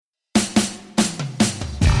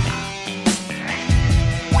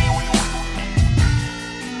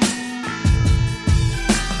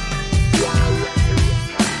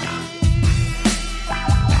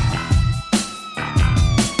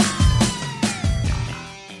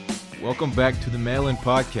Welcome back to the Mail-In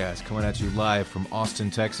Podcast, coming at you live from Austin,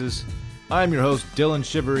 Texas. I'm your host, Dillon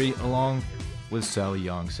Shivery, along with Sally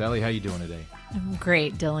Young. Sally, how you doing today? I'm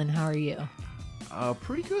great, Dillon. How are you?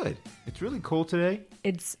 Pretty good. It's really cold today.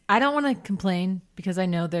 I don't want to complain because I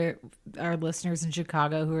know there are listeners in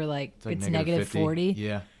Chicago who are like it's negative 40.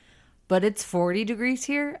 Yeah. But it's 40 degrees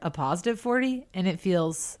here, a positive 40, and it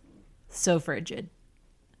feels so frigid.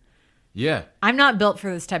 Yeah. I'm not built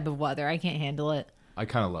for this type of weather. I can't handle it. I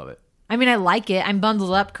kind of love it. I mean, I like it. I'm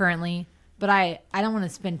bundled up currently, but I don't want to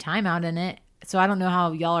spend time out in it. So I don't know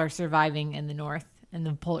how y'all are surviving in the north in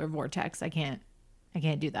the polar vortex. I can't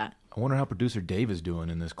do that. I wonder how producer Dave is doing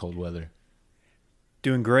in this cold weather.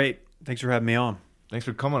 Doing great. Thanks for having me on. Thanks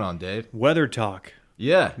for coming on, Dave. Weather talk.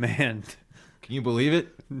 Yeah. Man. Can you believe it?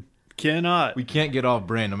 Cannot. We can't get off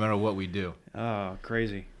brand no matter what we do. Oh,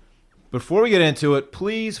 crazy. Before we get into it,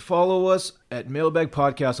 please follow us at Mailbag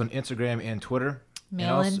Podcast on Instagram and Twitter.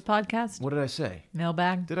 Mail-in podcast? What did I say?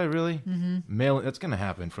 Mailbag? Did I really? Mm-hmm. That's going to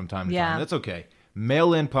happen from time to Yeah. time. That's okay.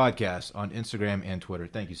 Mail-in podcast on Instagram and Twitter.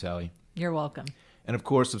 Thank you, Sally. You're welcome. And, of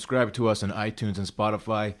course, subscribe to us on iTunes and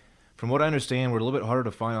Spotify. From what I understand, we're a little bit harder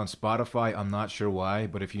to find on Spotify. I'm not sure why,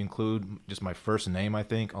 but if you include just my first name, I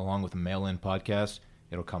think, along with Mail-in podcast,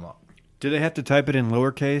 it'll come up. Do they have to type it in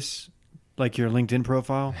lowercase, like your LinkedIn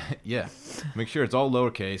profile? Yeah. Make sure it's all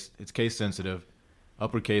lowercase. It's case sensitive.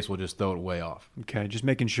 Uppercase will just throw it way off. Okay, just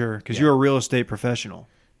making sure, because you're a real estate professional.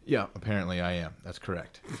 Yeah, apparently I am. That's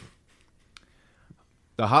correct.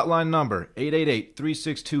 The hotline number,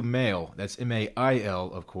 888-362-MAIL. That's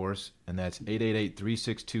M-A-I-L, of course, and that's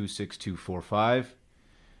 888-362-6245.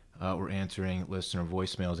 We're answering listener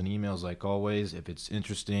voicemails and emails like always. If it's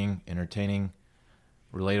interesting, entertaining,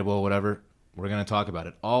 relatable, whatever, we're going to talk about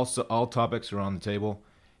it. All topics are on the table.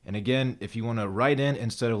 And again, if you want to write in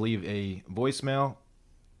instead of leave a voicemail,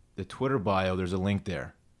 the Twitter bio, there's a link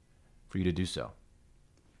there for you to do so.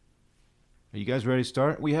 Are you guys ready to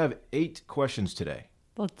start? We have 8 questions today.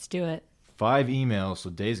 Let's do it. 5 emails, so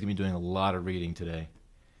Dave's going to be doing a lot of reading today,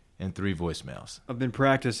 and 3 voicemails. I've been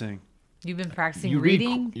practicing. You've been practicing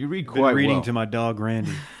reading? You read Been quite reading well. to my dog,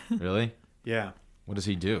 Randy. Really? Yeah. What does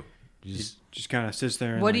he do? He just kind of sits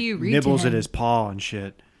there and What do you read to nibbles at him? his paw and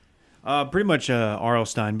shit. Pretty much R.L.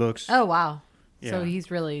 Stein books. Oh, wow. So Yeah. he's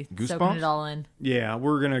really Goosebumps? soaking it all in. Yeah,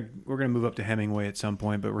 we're gonna move up to Hemingway at some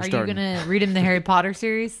point, but we're Are starting. you going to read him the Harry Potter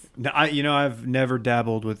series? No, I've never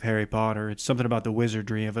dabbled with Harry Potter. It's something about the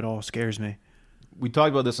wizardry of it all scares me. We talked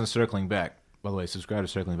about this in Circling Back. By the way, subscribe to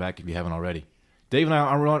Circling Back if you haven't already. Dave and I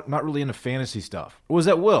are not really into fantasy stuff. Or was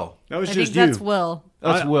that Will? That was I just think you. that's Will.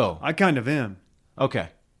 That's Will. I kind of am. Okay.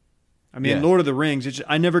 I mean, Yeah. Lord of the Rings.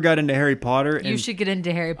 I never got into Harry Potter. You And should get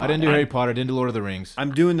into Harry Potter. I didn't do Harry Potter. I didn't do Lord of the Rings.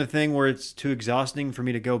 I'm doing the thing where it's too exhausting for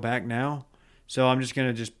me to go back now, so I'm just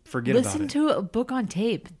gonna forget about Listen it. to a book on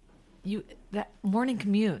tape. That morning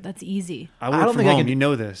commute. That's easy. I work don't from think I home. can- You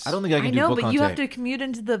know this. I don't think I can I do know, book but on you tape. have to commute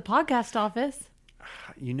into the podcast office.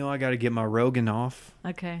 You know I got to get my Rogan off.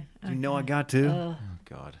 Okay. You know I got to. Oh,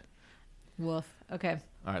 God. Woof. Okay.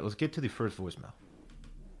 All right, let's get to the first voicemail.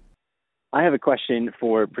 I have a question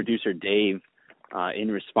for producer Dave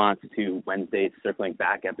in response to Wednesday's Circling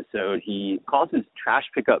Back episode. He calls his trash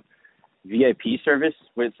pickup VIP service.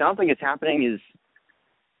 What it sounds like is happening is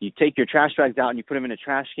you take your trash bags out and you put them in a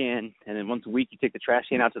trash can, and then once a week you take the trash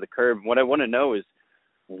can out to the curb. What I want to know is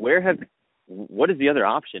what is the other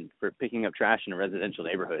option for picking up trash in a residential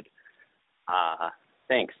neighborhood?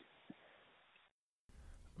 Thanks.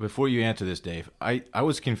 Before you answer this, Dave, I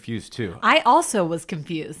was confused too. I also was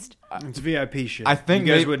confused. It's VIP shit. I think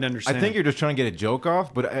you guys maybe- wouldn't understand. I think you're just trying to get a joke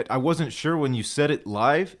off, but I wasn't sure when you said it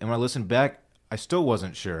live, and when I listened back, I still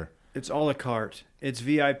wasn't sure. It's a la carte. It's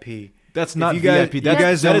VIP. That's If not you guys- VIP. you That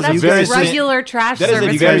guys is that don't- is That's a you very guys just say- regular trash that is a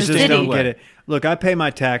service You very in guys the just city. don't get it. Look, I pay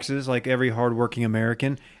my taxes like every hardworking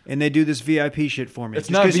American, and they do this VIP shit for me. It's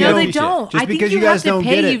Just not 'cause you No, VIP they shit. don't. Just I think because you you guys have to don't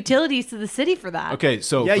get pay it. utilities to the city for that. Okay,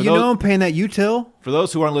 so Yeah, for you those, know I'm paying that util. for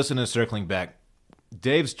those who aren't listening to Circling Back,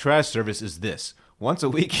 Dave's trash service is this. Once a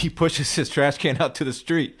week, he pushes his trash can out to the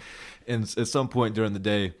street, and at some point during the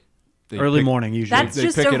day, they Early pick- morning usually. That's they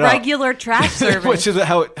just pick a it up. regular trash service. Which is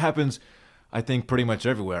how it happens, I think, pretty much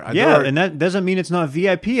everywhere. Yeah, and that doesn't mean it's not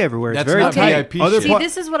VIP everywhere. It's That's very not tight. VIP Other shit. See,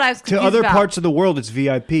 this is what I was to confused other about. parts of the world, it's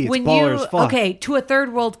VIP. It's when baller you as fuck. okay to a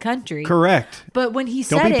third world country, Correct. But when he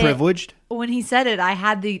Don't said be it, privileged. when he said it, I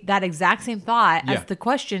had that exact same thought Yeah. as the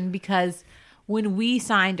question because when we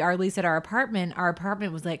signed our lease at our apartment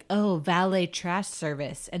was like, oh, valet trash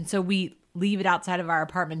service, and so we leave it outside of our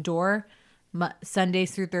apartment door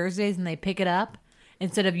Sundays through Thursdays, and they pick it up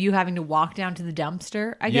instead of you having to walk down to the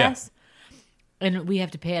dumpster. I Yeah. guess. And we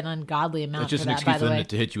have to pay an ungodly amount It's just for an that, by excuse the for them way.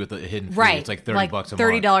 to hit you with a hidden fee. Right. It's like $30 a month.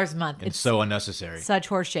 $30 a month. It's so unnecessary. Such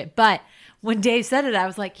horseshit. But when Dave said it, I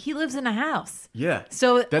was like, he lives in a house. Yeah.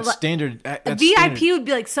 So that's standard. That's a VIP standard. would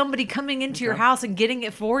be like somebody coming into your house and getting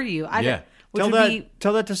it for you. Yeah.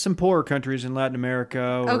 Tell that to some poorer countries in Latin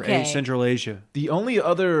America or Central Asia. The only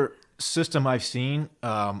other system I've seen,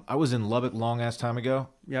 I was in Lubbock long ass time ago.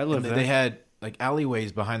 Yeah, I lived there. They had like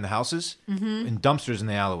alleyways behind the houses and dumpsters in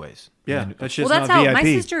the alleyways. Yeah, And that's just that's not how VIP. my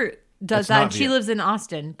sister does That's that. not And she VIP. lives in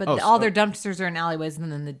Austin, but all their dumpsters are in alleyways,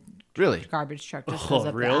 and then the Really? garbage truck just goes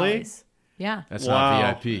up the really? alleys. Yeah. That's Wow,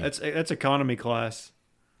 not VIP. That's economy class.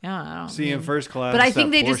 Yeah. I don't See you in first class. But I That's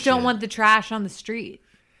think that they just don't horseshit. want the trash on the street.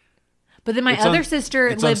 But then my It's other sister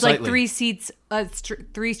it's lives like unsightly.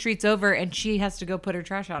 three streets over, and she has to go put her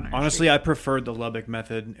trash on her Honestly, street. I preferred the Lubbock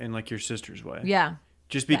method and like your sister's way. Yeah.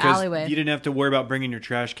 Just The because alleyway. you didn't have to worry about bringing your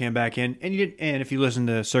trash can back in, and you didn't. And if you listen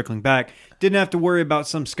to Circling Back, didn't have to worry about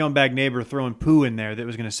some scumbag neighbor throwing poo in there that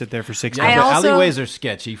was going to sit there for 6 Yeah, hours. I but also- alleyways are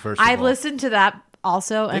sketchy. First of I've all, listened to that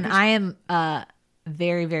also, and I am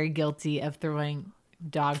very, very guilty of throwing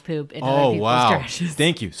dog poop in other Oh people's wow! trashes.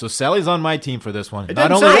 Thank you. So Sally's on my team for this one. It Not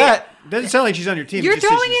doesn't only sound- that, doesn't sound like she's on your team. You're It just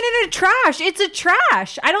says throwing she's- it in a trash. It's a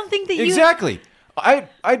trash. I don't think that you exactly. I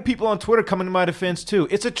had people on Twitter coming to my defense too.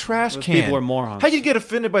 It's a trash Those can. people are morons. How you get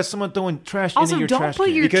offended by someone throwing trash Also, into your don't trash put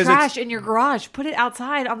can? your Because trash it's- in your garage. Put it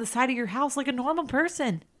outside on the side of your house like a normal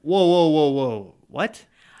person. Whoa! What?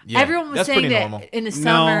 Yeah, Everyone was that's saying pretty that normal. in the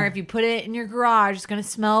summer, No. if you put it in your garage, it's going to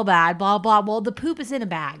smell bad, blah, blah. Well, the poop is in a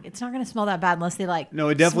bag. It's not going to smell that bad unless they No,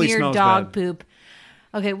 it definitely smear smells dog bad. poop.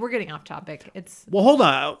 Okay, we're getting off topic. It's Well, hold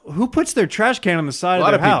on. Who puts their trash can on the side A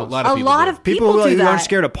lot of of their people. house? A lot a of people. lot do. of people who do that. aren't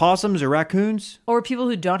scared of possums or raccoons. Or people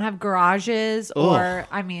who don't have garages, or,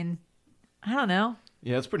 I mean, I don't know.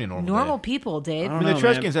 Yeah, it's pretty normal. Normal Dave. people, Dave. I mean, know, the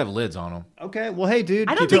trash man. cans have lids on them. Okay, well, hey, dude.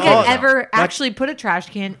 I don't keep think it I've all- ever actually put a trash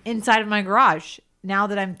can inside of my garage. Now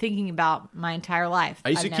that I'm thinking about my entire life, I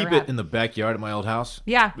used to I've keep never it have. in the backyard at my old house.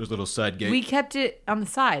 Yeah. There's a little side gate. We kept it on the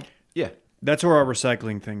side yeah. That's where our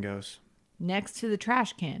recycling thing goes. next to the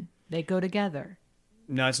trash can. They go together.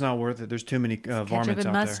 No, it's not worth it. There's too many Ketchup varmints and out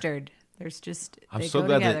there. mustard. There's just I'm they so go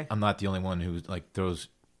glad together. that I'm not the only one who like throws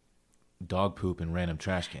dog poop in random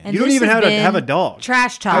trash cans. And You don't this even has have to been have a dog.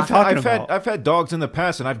 Trash talk. talking I've about. had dogs in the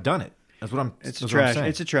past and I've done it. That's what I'm. It's that's a what I'm trash. saying.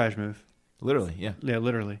 It's a trash move. Literally, yeah. Yeah,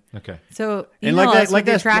 literally. Okay. So And email like that, us like with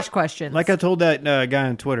your that trash questions. Like I told that guy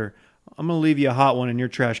on Twitter, I'm gonna leave you a hot one in your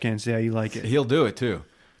trash can. See how you like it. He'll do it too.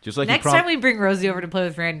 Just like Next he time we bring Rosie over to play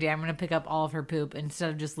with Randy, I'm going to pick up all of her poop instead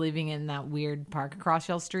of just leaving it in that weird park across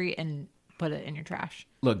y'all street and put it in your trash.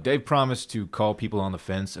 Look, Dave promised to call people on the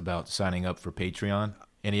fence about signing up for Patreon,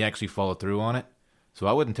 and he actually followed through on it. So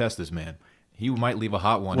I wouldn't test this man. He might leave a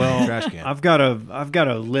hot one in the trash can. I've got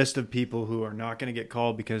a list of people who are not going to get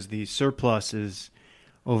called because the surplus is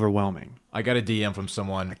overwhelming. I got a DM from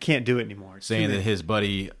someone I can't do it anymore. It's saying too that many. his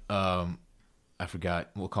buddy, I forgot,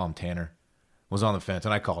 we'll call him Tanner, was on the fence,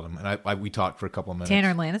 and I called him, and we talked for a couple of minutes.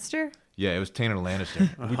 Tanner Lannister? Yeah, it was Tanner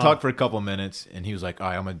Lannister. We talked for a couple of minutes, and he was like, "All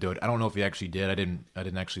right, I'm gonna do it." I don't know if he actually did. I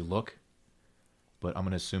didn't actually look, but I'm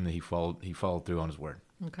gonna assume that he followed through on his word.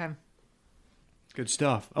 Okay. Good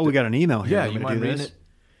stuff. Oh, we got an email here. Yeah, Want you me to mind do reading this? it?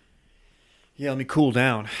 Yeah, let me cool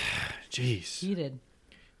down. Jeez. Heated.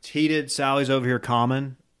 It's heated. Sally's over here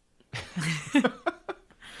common.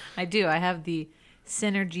 I do. I have the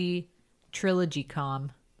Synergy Trilogy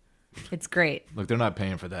Com. It's great. Look, they're not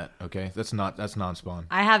paying for that. Okay, that's non-spawn.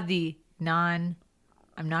 I have the I'm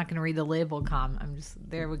not going to read the label com.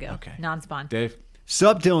 There we go. Okay. Non-spawn. Dave,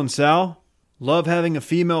 Sup, Dillon Sal. Love having a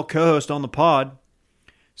female co-host on the pod.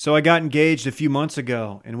 So I got engaged a few months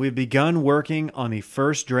ago, and we've begun working on the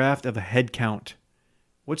first draft of a head count.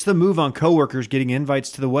 What's the move on coworkers getting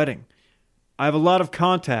invites to the wedding? I have a lot of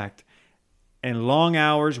contact and long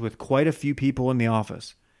hours with quite a few people in the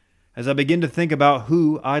office. As I begin to think about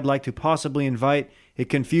who I'd like to possibly invite, it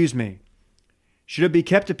confused me. Should it be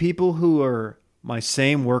kept to people who are my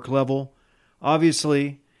same work level?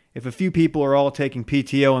 Obviously, if a few people are all taking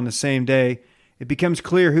PTO on the same day, it becomes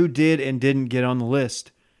clear who did and didn't get on the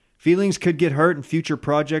list. Feelings could get hurt and future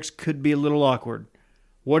projects could be a little awkward.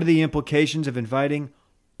 What are the implications of inviting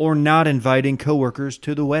or not inviting coworkers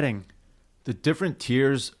to the wedding? the different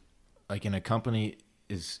tiers, like in a company,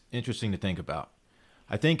 is interesting to think about.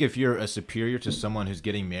 I think if you're a superior to someone who's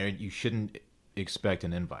getting married, you shouldn't expect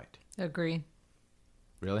an invite. Agree.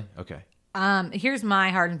 Really? Okay. Here's my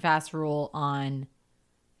hard and fast rule on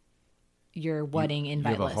your wedding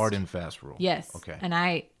invite You have list. a hard and fast rule. Yes. Okay. And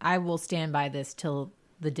I will stand by this till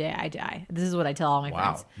the day I die. This is what I tell all my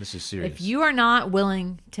Wow, friends. this is serious. If you are not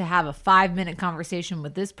willing to have a 5-minute conversation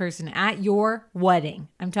with this person at your wedding,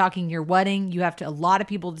 I'm talking your wedding, you have a lot of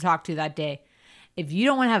people to talk to that day. If you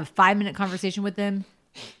don't want to have a 5-minute conversation with them,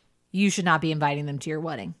 you should not be inviting them to your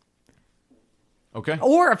wedding. Okay.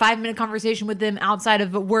 Or a 5-minute conversation with them outside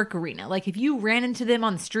of a work arena. Like if you ran into them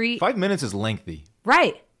on the street. 5 minutes is lengthy.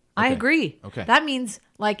 Right. I Okay. agree. Okay. That means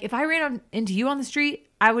like if I ran into you on the street,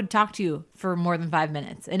 I would talk to you for more than 5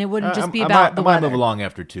 minutes. And it wouldn't just be about the I might weather. move along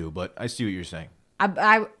after 2, but I see what you're saying.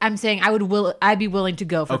 I'm saying I'd be willing to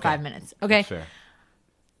go for 5 minutes. Okay. That's fair.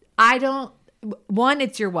 I don't. One,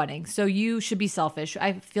 it's your wedding, so you should be selfish.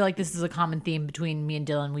 I feel like this is a common theme between me and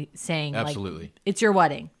Dillon. We saying Absolutely. like, it's your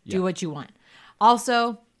wedding. Do Yeah. what you want.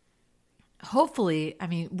 Also, hopefully, I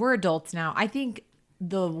mean, we're adults now. I think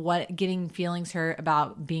getting feelings hurt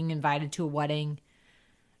about being invited to a wedding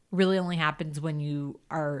really only happens when you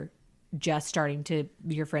are just starting to.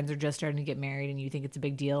 Your friends are just starting to get married, and you think it's a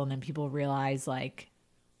big deal, and then people realize like,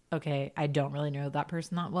 okay, I don't really know that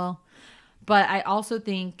person that well. But I also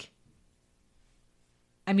think.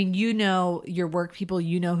 I mean, you know your work people,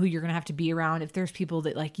 you know who you're going to have to be around. If there's people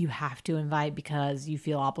that like you have to invite because you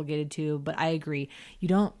feel obligated to, but I agree. You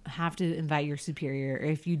don't have to invite your superior.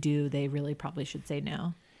 If you do, they really probably should say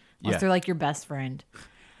no. Unless Yeah. they're like your best friend.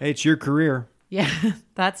 Hey, it's your career. Yeah,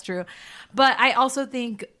 that's true. But I also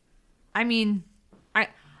think, I mean,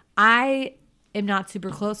 I am not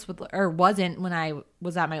super close with, or wasn't when I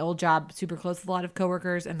was at my old job, super close with a lot of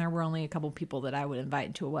coworkers. And there were only a couple people that I would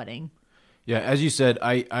invite to a wedding. Yeah, as you said,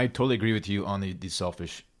 I totally agree with you on the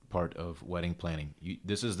selfish part of wedding planning.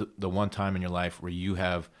 This is the one time in your life where you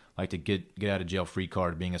have like to get out of jail free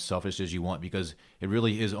card, being as selfish as you want, because it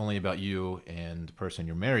really is only about you and the person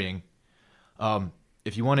you're marrying.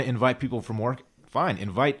 If you want to invite people from work, fine.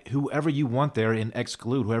 Invite whoever you want there and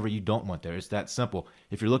exclude whoever you don't want there. It's that simple.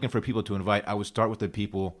 If you're looking for people to invite, I would start with the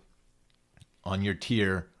people on your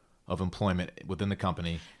tier of employment within the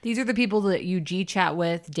company. These are the people that you G-chat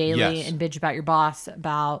with daily Yes. and bitch about your boss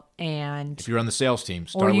about, and If you're on the sales team,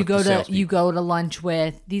 start or you with go the to sales you go to lunch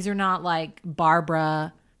with. These are not like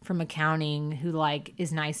Barbara from accounting who like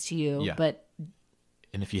is nice to you, Yeah. but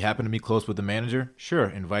And if you happen to be close with the manager, sure,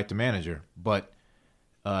 invite the manager. But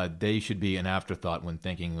they should be an afterthought when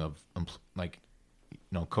thinking of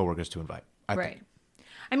coworkers to invite. I right. think.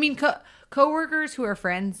 I mean, coworkers who are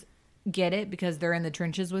friends get it because they're in the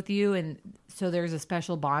trenches with you, and so there's a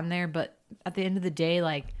special bond there. But at the end of the day,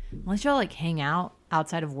 like unless y'all like hang out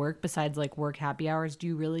outside of work, besides like work happy hours, do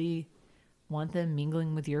you really want them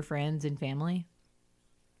mingling with your friends and family?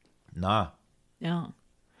 Nah. No.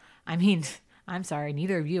 I mean, I'm sorry,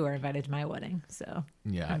 neither of you are invited to my wedding, so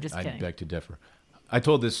Yeah, I'm just I kidding. beg to differ. I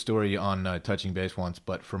told this story on Touching Base once,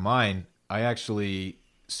 but for mine, I actually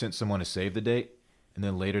sent someone to save the date, and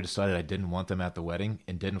then later decided I didn't want them at the wedding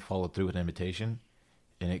and didn't follow through with an invitation,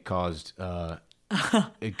 and it caused a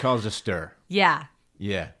stir. Yeah,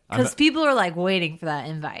 Yeah, because people are like waiting for that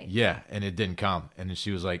invite. yeah, and it didn't come, and then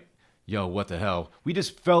she was like, "Yo, what the hell?" We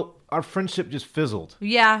just felt our friendship just fizzled.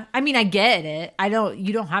 Yeah, I mean, I get it.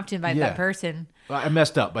 You don't have to invite Yeah. that person. I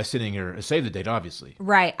messed up by sending her a save the date, obviously.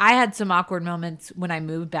 Right. I had some awkward moments when I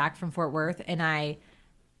moved back from Fort Worth, and I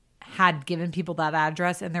had given people that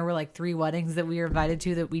address, and there were like 3 weddings that we were invited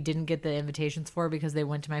to that we didn't get the invitations for because they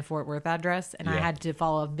went to my Fort Worth address, and I Yeah. had to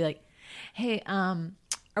follow up and be like, "Hey,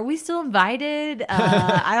 are we still invited?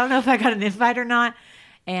 I don't know if I got an invite or not."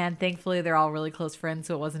 And thankfully, they're all really close friends,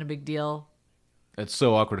 so it wasn't a big deal. It's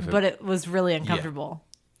so awkward. But it was really uncomfortable.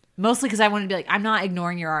 Mostly because I wanted to be like, I'm not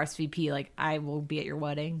ignoring your RSVP. Like, I will be at your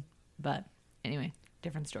wedding. But anyway,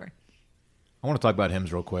 different story. I want to talk about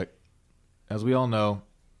hymns real quick. As we all know,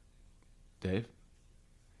 Dave,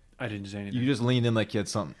 I didn't say anything. you just leaned in like you had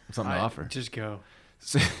something to offer. Just go.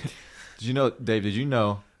 Did you know, Dave,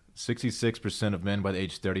 66% of men by the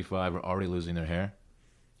age 35 are already losing their hair?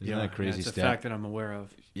 Isn't that a crazy it's stat? a fact that I'm aware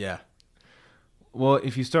of. Yeah. Well,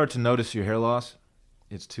 if you start to notice your hair loss,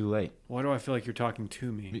 it's too late. Why do I feel like you're talking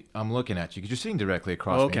to me? I'm looking at you because you're sitting directly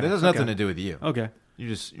across Okay, me. This has okay. nothing to do with you. Okay.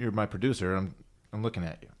 You're my producer. I'm looking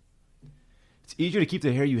at you. It's easier to keep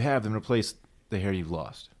the hair you have than replace the hair you've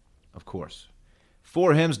lost. Of course.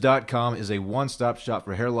 4hims.com is a one-stop shop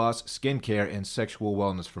for hair loss, skincare, and sexual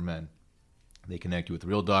wellness for men. They connect you with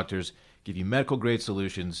real doctors, give you medical-grade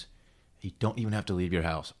solutions. You don't even have to leave your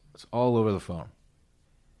house. It's all over the phone.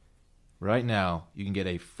 Right now, you can get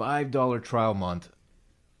a $5 trial month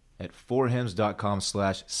at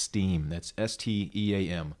 4hims.com/steam. That's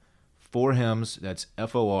STEAM. 4hims, that's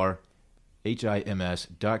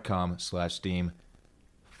FORHIMS.com/steam.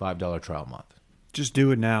 $5 trial month. Just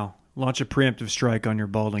do it now. Launch a preemptive strike on your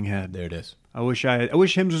balding head. There it is. I wish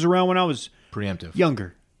Hims was around when I was Preemptive.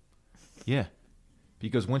 younger. Yeah.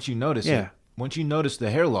 Because once you notice Yeah. it, once you notice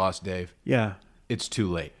the hair loss, Dave, Yeah. it's too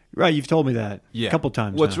late. Right, you've told me that Yeah. a couple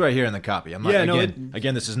times. What's now. right here in the copy. I'm not, Yeah, no,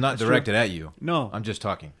 again, this is not that's directed at you. No. I'm just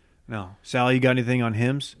talking. No. Sally, you got anything on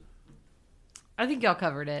Hims? I think y'all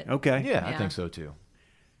covered it. Okay. Yeah, I Yeah. think so too.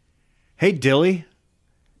 Hey, Dilly.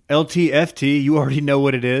 LTFT, you already know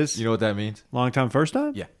what it is. You know what that means? Long time, first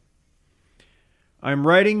time? Yeah. I'm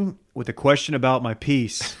writing with a question about my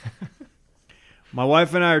piece. My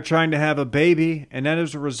wife and I are trying to have a baby, and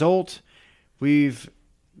as a result, we've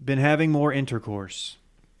been having more intercourse.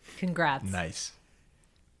 Congrats. Nice.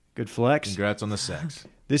 Good flex. Congrats on the sex.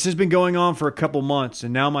 This has been going on for a couple months,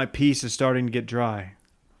 and now my piece is starting to get dry.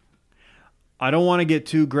 I don't want to get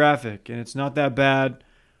too graphic, and it's not that bad,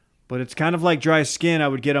 but it's kind of like dry skin I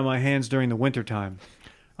would get on my hands during the wintertime.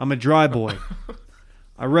 I'm a dry boy.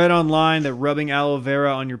 I read online that rubbing aloe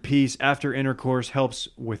vera on your piece after intercourse helps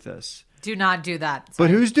with this. Do not do that. But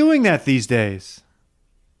Sorry. who's doing that these days?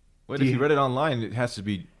 Wait, Do if you- you read it online, it has to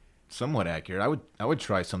be somewhat accurate. I would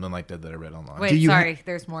try something like that I read online. Do Wait, you sorry.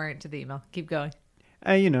 There's more to the email. Keep going.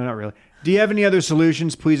 Not really. Do you have any other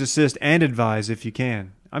solutions? Please assist and advise if you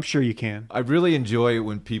can. I'm sure you can. I really enjoy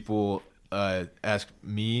when people ask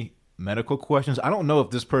me medical questions. I don't know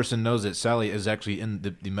if this person knows that Sally is actually in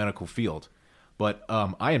the medical field, but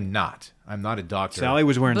I am not. I'm not a doctor. Sally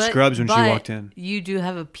was wearing scrubs when she walked in. You do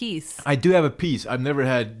have a piece. I do have a piece. I've never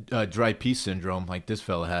had dry piece syndrome like this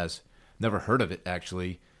fella has. Never heard of it,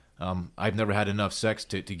 actually. I've never had enough sex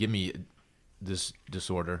to give me this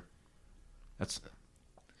disorder.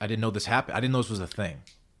 I didn't know this happened. I didn't know this was a thing.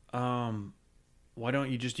 Why don't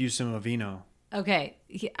you just use some Aveeno? Okay,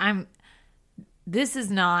 this is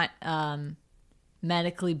not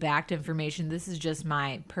medically backed information. This is just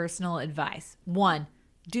my personal advice. 1,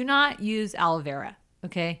 do not use aloe vera,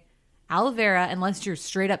 okay? Aloe vera, unless you're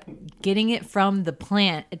straight up getting it from the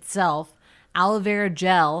plant itself, aloe vera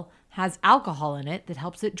gel has alcohol in it that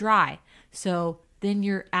helps it dry. So then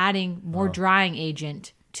you're adding more drying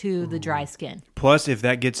agent to the dry skin. Plus, if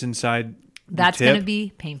that gets inside That's the going tip, to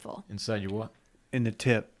be painful. Inside your what? in the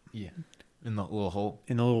tip, Yeah. In the little hole.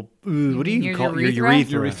 in the little, what do you Your call it? Your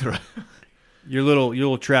urethra? urethra. Your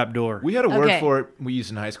little trap door. We had a word Okay. for it we used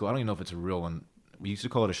in high school. I don't even know if it's a real one. We used to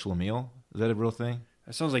call it a schlemiel. Is that a real thing?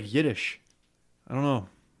 That sounds like Yiddish. I don't know.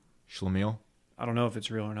 Schlemiel? I don't know if it's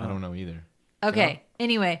real or not. I don't know either. Okay.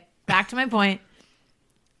 Anyway, back to my point.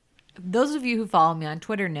 Those of you who follow me on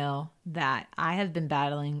Twitter know that I have been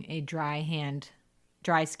battling a dry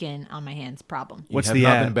skin on my hands problem. You What's have the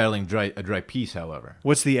not at? been battling a dry piece, however.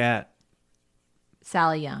 What's the at?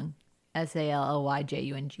 Sally Young,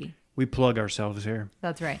 SALLYJUNG. We plug ourselves here.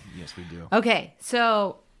 That's right. Yes, we do. Okay,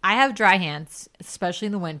 so I have dry hands, especially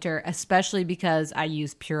in the winter, especially because I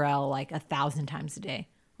use Purell like 1,000 times a day.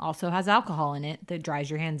 Also has alcohol in it that dries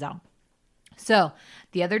your hands out. So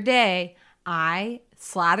the other day, I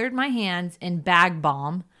slathered my hands in Bag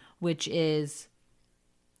Balm, which is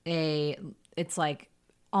it's like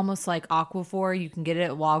almost like Aquaphor. You can get it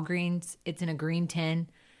at Walgreens. It's in a green tin.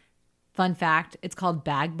 Fun fact, it's called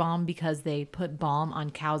Bag Balm because they put balm on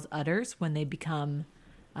cows' udders when they become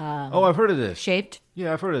Oh, I've heard of this. shaped.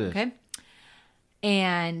 Yeah, I've heard of this. Okay.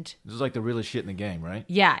 And This is like the realest shit in the game, right?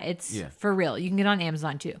 yeah, it's Yeah. for real. You can get it on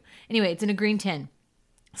Amazon too. Anyway, it's in a green tin.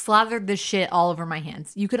 Slathered this shit all over my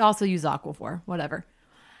hands. You could also use Aquaphor, whatever.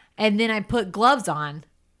 And then I put gloves on,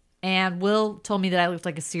 and Will told me that I looked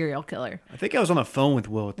like a serial killer. I think I was on the phone with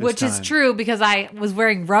Will at this Which time. is true because I was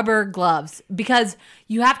wearing rubber gloves because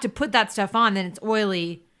you have to put that stuff on, then it's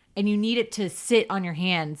oily and you need it to sit on your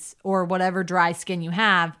hands or whatever dry skin you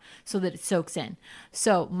have so that it soaks in.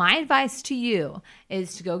 So my advice to you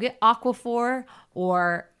is to go get Aquaphor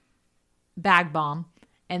or Bag Balm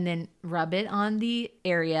and then rub it on the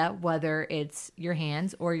area, whether it's your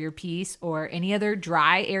hands or your piece or any other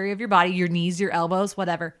dry area of your body, your knees, your elbows,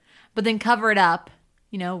 whatever. But then cover it up,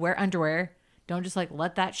 wear underwear. Don't just like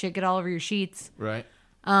let that shit get all over your sheets Right.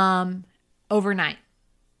 overnight.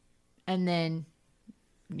 And then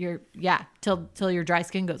till your dry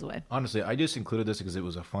skin goes away. Honestly, I just included this because it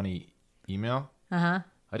was a funny email. Uh-huh.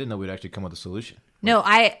 I didn't know we'd actually come with a solution. No,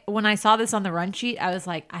 when I saw this on the run sheet, I was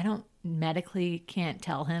like, I don't medically can't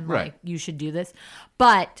tell him Right. like you should do this,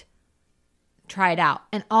 but try it out.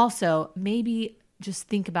 And also maybe just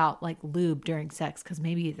think about like lube during sex because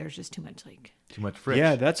maybe there's just too much Too much friction.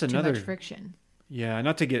 Yeah, that's too another. much friction. Yeah, I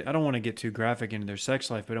don't want to get too graphic into their sex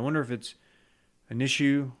life, but I wonder if it's an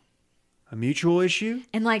issue, a mutual issue.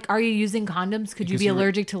 And like, are you using condoms? Could you Because be you're-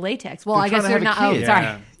 allergic to latex? Well, They're I guess trying to you're have a not. Oh, kid.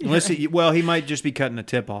 sorry. Unless he might just be cutting the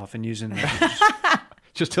tip off and using.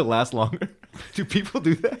 Just to last longer. Do people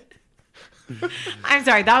do that? I'm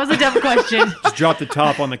sorry. That was a dumb question. Just drop the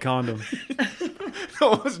top on the condom.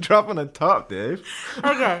 No, I was dropping the top, Dave.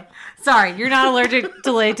 Okay. Sorry. You're not allergic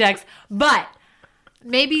to latex, but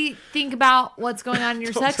maybe think about what's going on in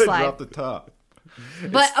your Don't sex say life. Drop the top.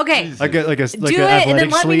 But okay. Jesus. Like a Do an it and athletic then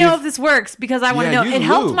let sleeve. me know if this works because I want to Yeah, know. use It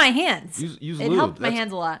helped lube. my hands. Use it lube. helped my That's-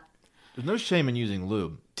 hands a lot. There's no shame in using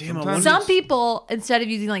lube. Damn, I Sometimes wonder- Some people, instead of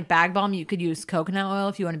using like bag balm, you could use coconut oil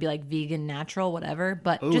if you want to be like vegan, natural, whatever.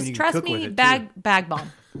 But Ooh, and you just can trust cook with me, it, bag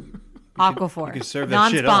balm, Aquaphor, you can serve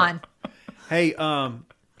that shit up. non-spawn. Hey,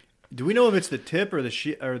 do we know if it's the tip or the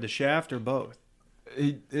shaft or both?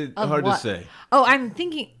 Of hard what? to say. Oh, I'm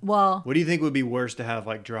thinking. Well, What do you think would be worse to have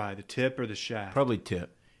like dry, the tip or the shaft? Probably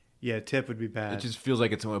tip. Yeah, tip would be bad. It just feels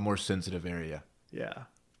like it's a more sensitive area. Yeah.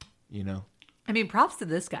 You know, I mean, props to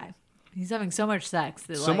this guy. He's having so much sex.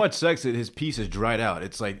 That, so like, much sex that his piece is dried out.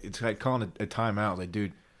 It's like calling a timeout. Like,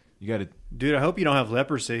 dude, you got to Dude, I hope you don't have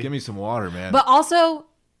leprosy. give me some water, man. But also,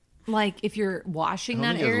 like, if you're washing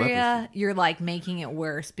I don't that think he has area, leprosy. you're like making it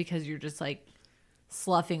worse because you're just like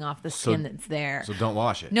sloughing off the skin that's there. So don't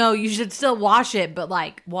wash it. No, you should still wash it, but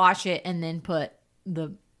like wash it and then put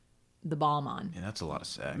the balm on. Yeah, that's a lot of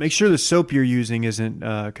sex. Make sure the soap you're using isn't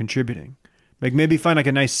contributing. Like maybe find like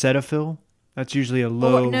a nice Cetaphil. That's usually a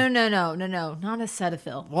low. Oh, no, not a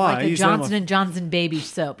Cetaphil. Why? I Like a use that on Johnson my- and Johnson baby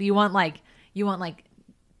soap. You want like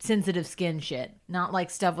sensitive skin shit, not like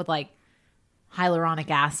stuff with like hyaluronic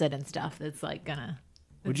acid and stuff. That's like gonna.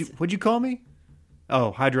 What'd you call me?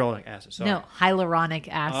 Oh, hyaluronic acid. Sorry. No, hyaluronic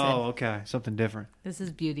acid. Oh, okay. Something different. This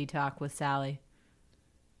is beauty talk with Sally.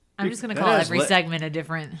 I'm just gonna That call has every le- segment a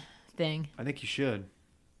different thing. I think you should.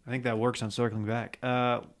 I think that works on circling back.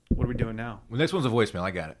 What are we doing now? The next one's a voicemail.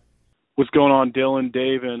 I got it. What's going on, Dillon,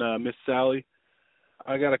 Dave, and Miss Sally?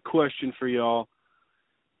 I got a question for y'all.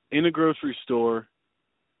 In a grocery store,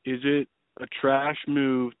 is it a trash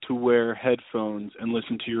move to wear headphones and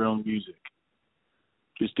listen to your own music?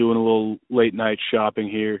 Just doing a little late night shopping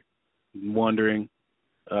here. Wondering.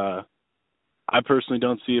 I personally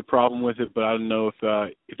don't see a problem with it, but I don't know if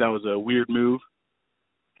that was a weird move.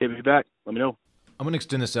 Hit me back. Let me know. I'm going to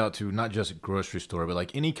extend this out to not just a grocery store, but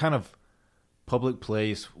like any kind of public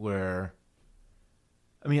place where,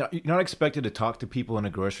 I mean, you're not expected to talk to people in a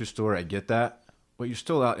grocery store. I get that, but you're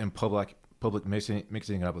still out in public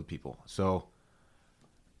mixing it up with people. So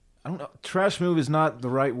I don't know. Trash move is not the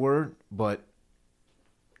right word, but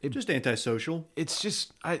Just antisocial. it's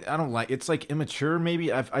just, I don't like, it's like immature.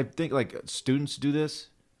 Maybe I think like students do this,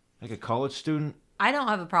 like a college student. I don't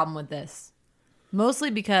have a problem with this,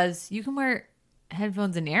 mostly because you can wear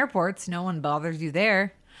headphones in airports. No one bothers you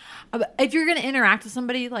there. If you're going to interact with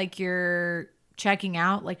somebody, like you're checking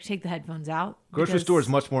out, like take the headphones out. Grocery because- store is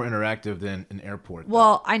much more interactive than an airport. though.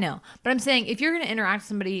 Well, I know, but I'm saying if you're going to interact with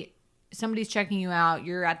somebody, somebody's checking you out,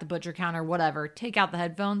 you're at the butcher counter, whatever, take out the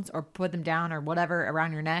headphones or put them down or whatever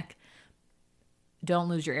around your neck. Don't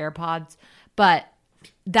lose your AirPods. But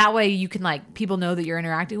that way you can like, people know that you're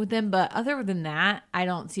interacting with them. But other than that, I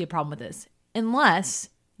don't see a problem with this. Unless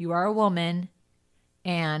you are a woman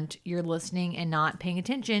and you're listening and not paying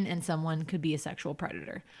attention and someone could be a sexual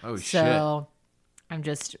predator. Oh, So I'm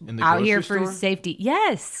just In the out here grocery for store? safety.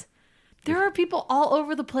 Yes. There are people all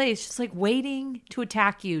over the place just like waiting to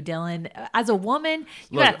attack you, Dylan. As a woman,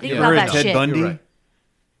 you Look, got to think yeah. about Or that Ted shit. Bundy. You're right.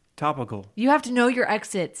 Topical. You have to know your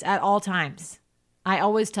exits at all times. I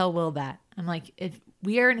always tell Will that. I'm like, if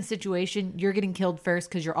we are in a situation, you're getting killed first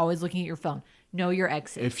because you're always looking at your phone. Know your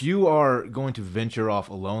exits. If you are going to venture off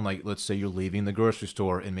alone, like let's say you're leaving the grocery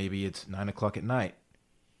store and maybe it's 9:00 at night,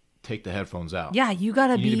 take the headphones out. yeah, you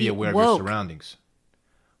got You to need to be aware woke. of your surroundings.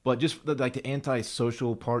 But just like the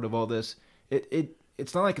antisocial part of all this,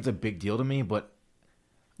 it's not like it's a big deal to me, but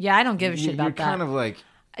Yeah, I don't give a shit you're about that. kind of like,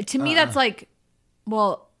 To me, that's like,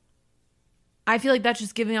 well, I feel like that's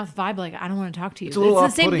just giving off the vibe. Like, I don't want to talk to you. It's a little the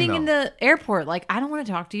same off-putting, thing in though. the airport. Like, I don't want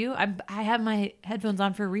to talk to you. I have my headphones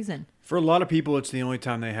on for a reason. For a lot of people, it's the only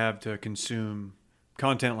time they have to consume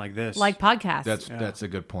content like this. Like podcasts. that's a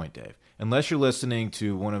good point, Dave. Unless you're listening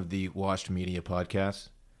to one of the Washed Media podcasts,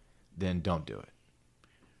 then don't do it.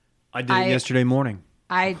 I did it yesterday morning.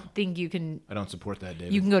 I think you can. I don't support that,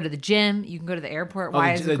 David. You can go to the gym. You can go to the airport. Oh,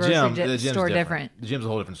 Why is the grocery gym's store different? The gym's a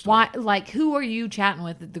whole different story. Why? Like, who are you chatting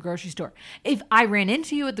with at the grocery store? If I ran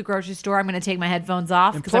into you at the grocery store, I'm going to take my headphones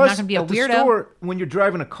off And because I'm not plus, going to be a at the weirdo. store, when you're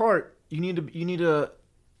driving a cart, you need to,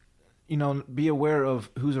 be aware of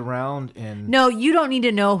who's around and. No, you don't need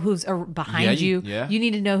to know who's behind Yeah, you. yeah. You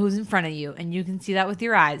need to know who's in front of you, and you can see that with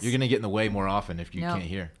your eyes. You're gonna get in the way more often if you No. can't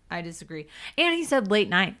hear. I disagree. And he said late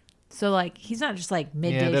night, so like he's not just like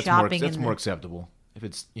midday that's shopping. That's in more the- acceptable. If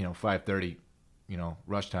it's 5:30,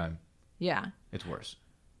 rush time, yeah. it's worse.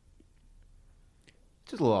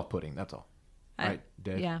 Just a little off-putting, that's all. Right,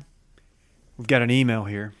 Dave? Yeah. We've got an email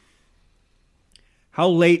here. How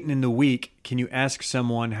late in the week can you ask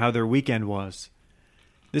someone how their weekend was?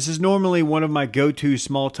 This is normally one of my go-to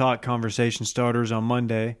small talk conversation starters on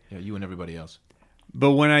Monday. Yeah, you and everybody else.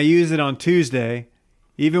 But when I use it on Tuesday,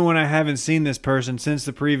 even when I haven't seen this person since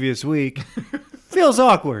the previous week, feels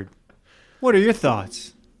awkward. What are your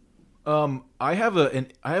thoughts? I have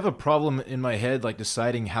a problem in my head, like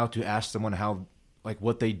deciding how to ask someone how, like,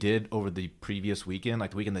 what they did over the previous weekend,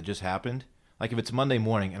 like the weekend that just happened. Like if it's Monday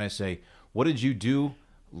morning and I say, "What did you do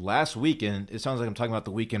last weekend?" It sounds like I'm talking about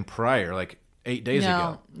the weekend prior, like 8 days ago.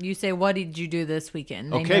 No, you say, "What did you do this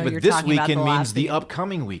weekend?" They Okay, know but you're this talking about weekend the means last the weekend.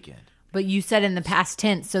 upcoming weekend. But you said in the past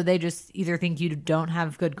tense, so they just either think you don't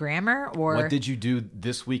have good grammar or What did you do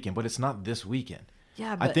this weekend? But it's not this weekend.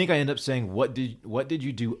 Yeah, I but think I end up saying, what did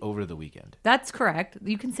you do over the weekend? that's correct.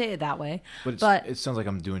 You can say it that way. But it sounds like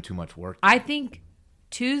I'm doing too much work. I think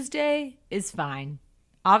Tuesday is fine.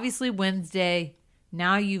 Obviously Wednesday,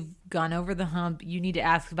 now you've gone over the hump. You need to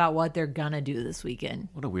ask about what they're gonna do this weekend.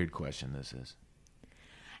 What a weird question this is.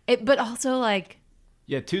 But also like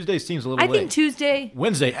Yeah, Tuesday seems a little I late. think Tuesday.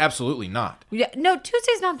 Wednesday, absolutely not. Yeah, no,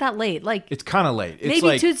 Tuesday's not that late. Like It's kind of late. It's maybe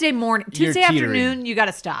like Tuesday morning, you're Tuesday teetering. afternoon. You got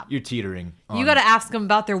to stop. You're teetering. You got to ask them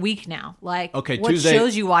about their week now. Like, Okay, what Tuesday-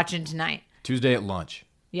 shows you watching tonight? Lunch. Tuesday at lunch.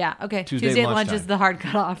 Yeah, okay. Tuesday Tuesday at lunch lunchtime. is the hard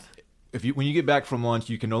cutoff. When you get back from lunch,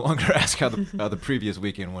 you can no longer ask how the previous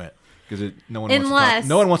weekend went because no one Unless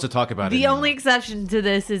wants to talk about it. The anymore. only exception to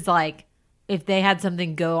this is like if they had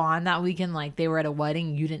something go on that weekend, like they were at a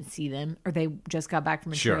wedding, you didn't see them, or they just got back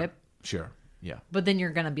from a trip. Sure. Yeah. But then you're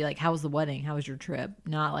gonna be like, "How was the wedding? How was your trip?"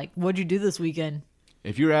 Not like, "What'd you do this weekend?"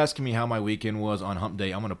 If you're asking me how my weekend was on hump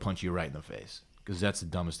day, I'm going to punch you right in the face because that's the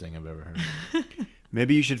dumbest thing I've ever heard.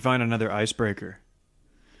 Maybe you should find another icebreaker.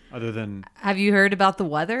 Other than Have you heard about the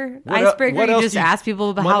weather What icebreaker? what You else just do you- ask people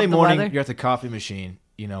about Monday how the morning, weather. you're at the coffee machine.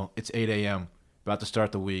 It's 8 a.m., about to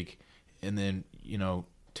start the week. And then,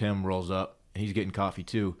 Tim rolls up. And he's getting coffee,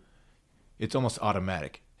 too. It's almost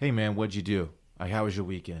automatic. "Hey, man, what'd you do? Like, how was your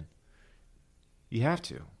weekend?" You have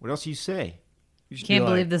to. What else do you say? you should Can't be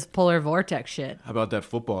believe like, this polar vortex shit. How about that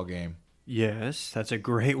football game? Yes, that's a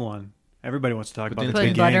great one. Everybody wants to talk about then the it's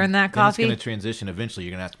big Put butter game. in that Then it's coffee. going to transition. Eventually,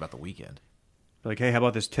 you're going to ask about the weekend. Like, hey, how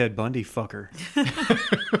about this Ted Bundy fucker?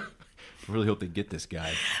 I really hope they get this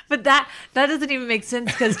guy. But that doesn't even make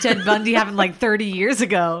sense because Ted Bundy happened like 30 years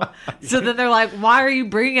ago. So then they're like, "Why are you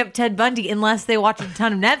bringing up Ted Bundy?" Unless they watch a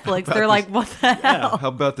ton of Netflix, they're like, "What the hell?" How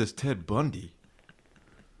about this Ted Bundy?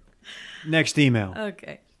 Next email.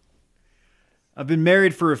 Okay. I've been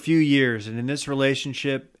married for a few years, and in this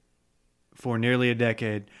relationship for nearly a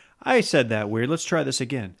decade. I said that weird. Let's try this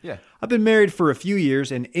again. Yeah. I've been married for a few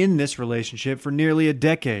years and in this relationship for nearly a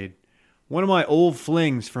decade. One of my old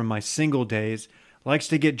flings from my single days likes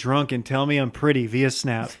to get drunk and tell me I'm pretty via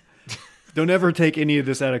Snap. Don't ever take any of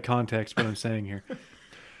this out of context, what I'm saying here.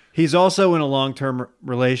 He's also in a long-term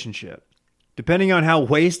relationship. Depending on how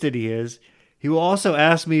wasted he is, he will also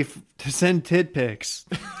ask me to send tit pics.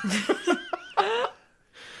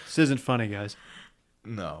 This isn't funny, guys.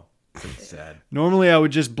 No. It's sad. Normally, I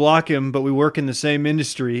would just block him, but we work in the same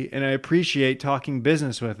industry, and I appreciate talking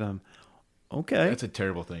business with him. Okay. That's a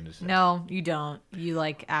terrible thing to say. No, you don't. You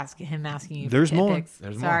like asking you. There's for tit more. pics.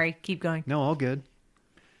 There's Sorry, keep going. No, all good.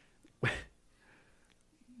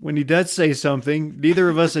 When he does say something, neither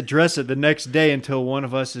of us address it the next day until one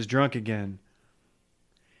of us is drunk again.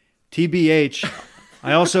 TBH,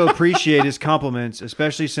 I also appreciate his compliments,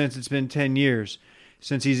 especially since it's been 10 years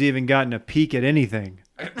since he's even gotten a peek at anything.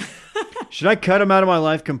 Should I cut him out of my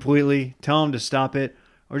life completely, tell him to stop it,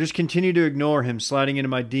 or just continue to ignore him sliding into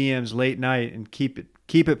my DMs late night and keep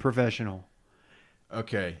it professional?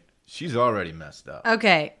 Okay. She's already messed up.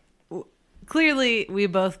 Okay. Clearly, we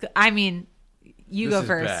both. I mean, you This go is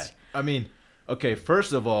first. bad. I mean, okay,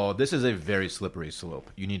 first of all, this is a very slippery slope.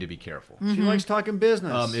 You need to be careful. Mm-hmm. She likes talking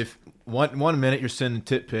business. If one minute you're sending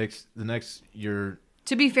tit pics, the next you're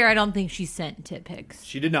To be fair, I don't think she sent tit pics.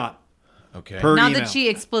 She did not. okay. Per Not email. that she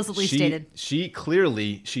explicitly stated. She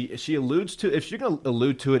clearly she alludes to, if you're gonna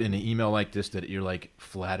allude to it in an email like this, that you're like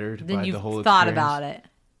flattered Then by you've the whole thought experience, about it.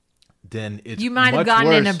 Then it's You might have much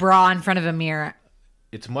gotten in a worse. bra in front of a mirror.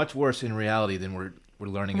 It's much worse in reality than we're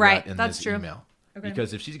learning Right, about in that's this true. email. Okay.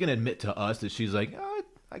 Because if she's gonna admit to us that she's like, oh,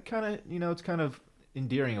 I kind of, it's kind of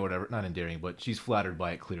endearing or whatever, not endearing, but she's flattered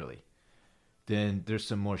by it clearly, then there's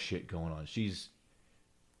some more shit going on.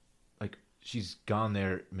 She's gone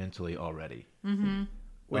there mentally already.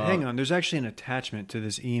 Wait, hang on. There's actually an attachment to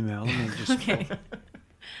this email. Let me just. Okay.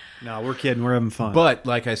 No, we're kidding. We're having fun. But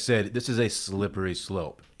like I said, this is a slippery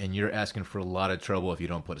slope, and you're asking for a lot of trouble if you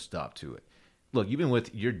don't put a stop to it. look, you've been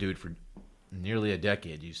with your dude for nearly a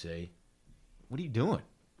decade, you say. What are you doing?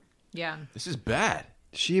 Yeah. This is bad.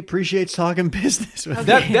 She appreciates talking business with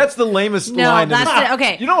That's the lamest No, line. that's it.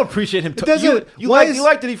 Okay. You don't appreciate him. doesn't- You why like is- you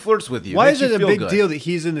like that he flirts with you. Why Makes is it you a feel big good. deal that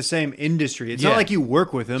he's in the same industry? It's Yeah. not like you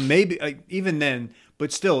work with him. Maybe even then,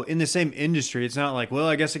 but still in the same industry. It's not like, well,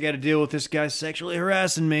 I guess I got to deal with this guy sexually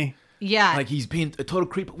harassing me. Yeah. Like he's being a total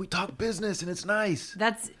creep, but we talk business and it's nice.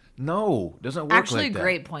 That's No, doesn't work actually like a that.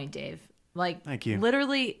 great point, Dave. Like, Thank you.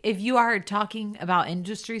 literally, if you are talking about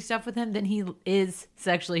industry stuff with him, then he is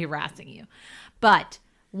sexually harassing you. But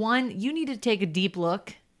one, you need to take a deep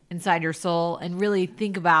look inside your soul and really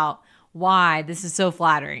think about why this is so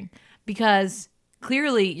flattering. Because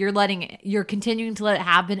clearly you're continuing to let it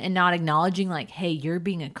happen and not acknowledging like, hey, you're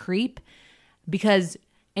being a creep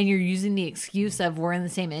and you're using the excuse of we're in the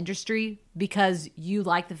same industry because you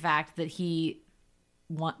like the fact that he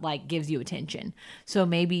gives you attention. So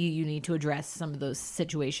maybe you need to address some of those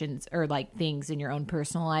situations or like things in your own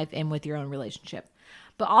personal life and with your own relationship.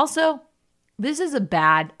 But also, this is a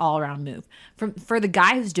bad all-around move for the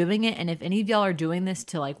guy who's doing it. And if any of y'all are doing this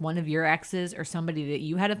to like one of your exes or somebody that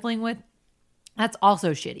you had a fling with, that's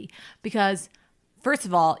also shitty. Because first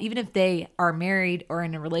of all, even if they are married or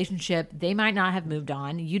in a relationship, they might not have moved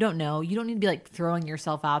on. You don't know. You don't need to be like throwing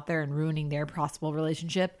yourself out there and ruining their possible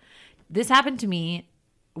relationship. This happened to me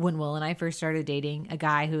when Will and I first started dating. A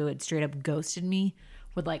guy who had straight up ghosted me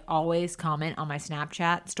would like always comment on my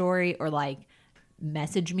Snapchat story or like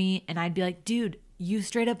message me, and I'd be like, dude, you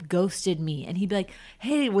straight up ghosted me. And he'd be like,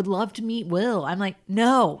 hey, would love to meet Will. I'm like,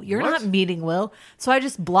 no, you're What? not meeting Will. So I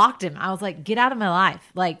just blocked him. I was like, get out of my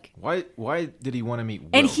life. Like, Why did he want to meet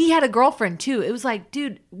Will? and he had a girlfriend too. It was like,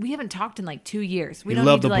 dude, we haven't talked in like 2 years. We We don't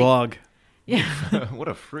love need the to, like, blog. Yeah. What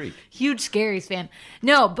a freak. Huge Scaries fan.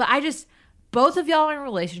 No, but both of y'all are in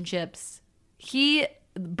relationships.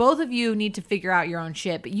 Both of you need to figure out your own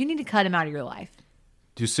shit, but you need to cut him out of your life.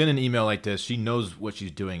 To send an email like this, she knows what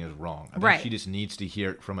she's doing is wrong. I think Right. she just needs to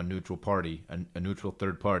hear it from a neutral party, a neutral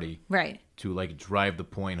third party, Right. to like drive the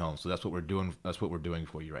point home. So that's what we're doing. That's what we're doing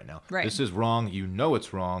for you right now. Right. This is wrong. You know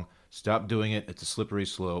it's wrong. Stop doing it. It's a slippery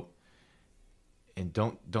slope. And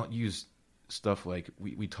don't use stuff like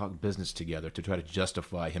we talk business together to try to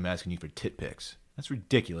justify him asking you for tit pics. That's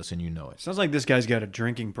ridiculous, and you know it. Sounds like this guy's got a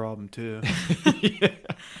drinking problem too.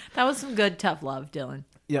 That was some good tough love, Dylan.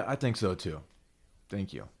 Yeah, I think so too.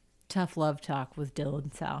 Thank you. Tough love talk with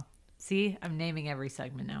Dylan Sal. See, I'm naming every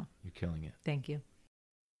segment now. You're killing it. Thank you.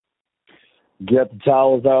 Get the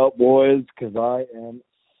towels out, boys, because I am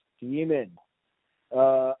steaming.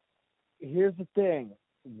 Here's the thing.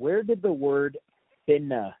 Where did the word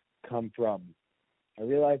finna come from? I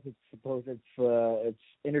realize it's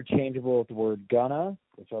interchangeable with the word gonna,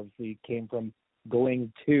 which obviously came from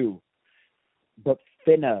going to. But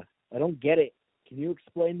finna, I don't get it. Can you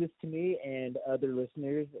explain this to me and other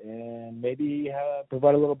listeners and maybe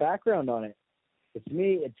provide a little background on it? But to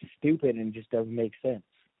me, it's stupid and just doesn't make sense.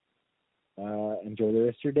 Enjoy the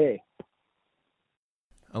rest of your day.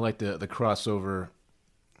 I like the crossover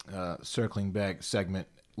circling back segment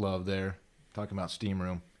love there, talking about Steam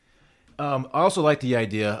Room. I also like the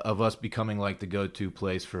idea of us becoming like the go-to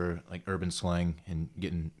place for like urban slang and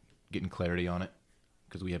getting clarity on it,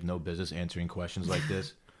 because we have no business answering questions like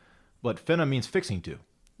this. But finna means fixing to,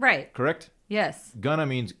 Right. correct? Yes. Gonna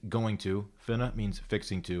means going to. Finna means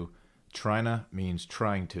fixing to. Tryna means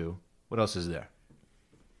trying to. What else is there?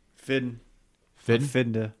 Fidden. Fidden?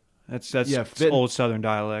 Fidda. That's Yeah, fidden. old Southern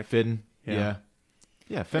dialect. Fidden. Yeah.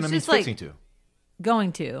 Yeah, finna It's means just like- fixing to.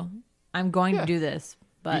 Going to. I'm going Yeah. to do this.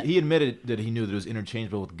 But He admitted that he knew that it was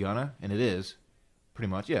interchangeable with gonna, and it is. Pretty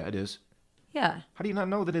much, yeah, it is. yeah. How do you not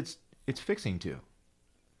know that it's fixing to?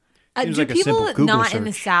 Seems Do like a simple people Google not in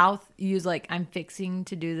the search. South use like, I'm fixing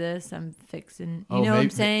to do this? I'm fixing. You know what I'm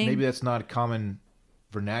saying? Maybe that's not common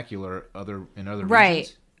vernacular in other Right.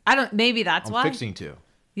 regions. I don't. Maybe that's I'm why. fixing to.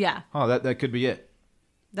 Yeah. Oh, that could be it.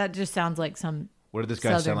 That just sounds like some. Where did this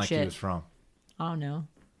guy Southern sound like shit. he was from? I don't know.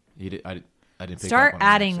 I didn't pick Start up on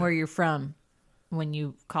adding that. where you're from when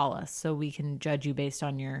you call us, so we can judge you based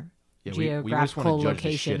on your Yeah, we just geographical want to judge the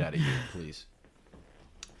location. shit out of you, please.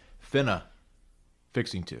 Finna,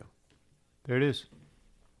 fixing to. There it is.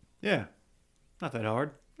 Yeah. Not that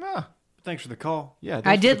hard. Ah, Thanks for the call. yeah. I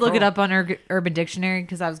thanks for did the look it call. up on Urban Dictionary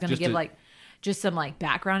because I was going to Just give to- like just some like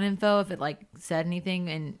background info if it like said anything,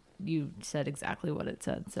 and you said exactly what it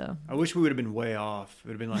said. So I wish we would have been way off. It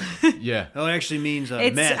would have been like, Yeah. oh, it actually means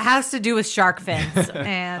it meth. has to do with shark fins,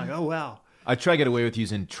 and Like, oh, wow. I try to get away with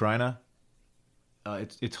using Trina.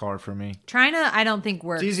 It's hard for me. Trina I don't think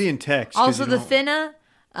works. It's easy in text. 'cause Also, you the don't-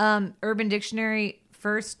 finna, Urban Dictionary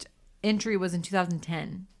first entry was in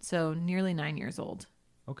 2010, so nearly 9 years old.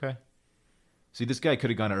 Okay. See, this guy could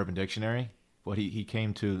have gone to Urban Dictionary, but he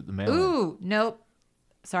came to the mail. Ooh, nope.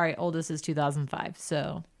 Sorry, oldest is 2005,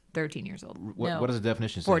 so 13 years old. What does the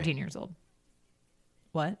definition say? 14 years old.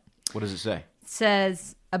 What? What does it say? It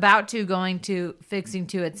says about to, going to, fixing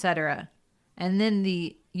to, etc. And then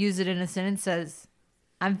the use it in a sentence says,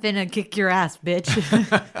 I'm finna kick your ass, bitch.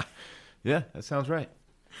 Yeah, that sounds right.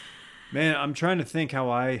 Man, I'm trying to think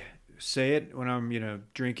how I say it when I'm,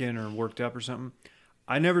 drinking or worked up or something.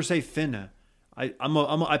 I never say finna. I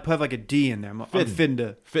have like a D in there. I'm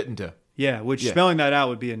finna. Fitting. Yeah, which Yeah. spelling that out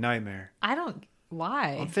would be a nightmare. I don't.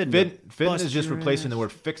 Why? I'm finna. Fitting is just replacing the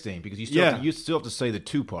word fixing because you still have to say the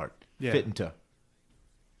two part. Yeah.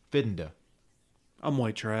 Fitting. I'm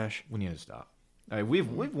white trash. We need to stop. All right, we've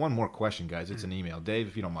one more question, guys. It's an email. Dave,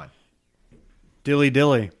 if you don't mind.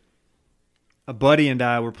 Dilly. A buddy and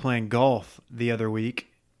I were playing golf the other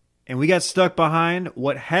week, and we got stuck behind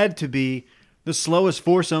what had to be the slowest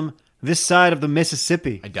foursome this side of the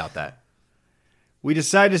Mississippi. I doubt that. We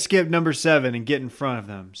decided to skip number 7 and get in front of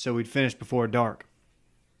them so we'd finish before dark.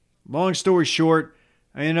 Long story short,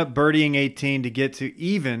 I ended up birdieing 18 to get to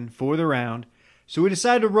even for the round, so we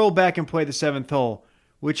decided to roll back and play the 7th hole,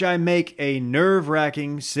 which I make a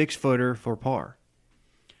nerve-wracking 6-footer for par.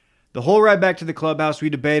 The whole ride back to the clubhouse, we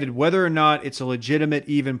debated whether or not it's a legitimate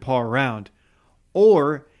even par round,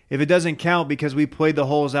 or if it doesn't count because we played the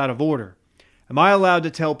holes out of order. Am I allowed to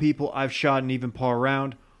tell people I've shot an even par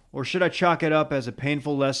round, or should I chalk it up as a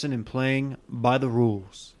painful lesson in playing by the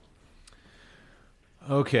rules?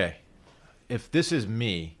 Okay. If this is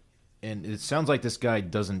me, and it sounds like this guy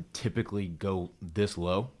doesn't typically go this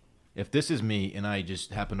low. If this is me and I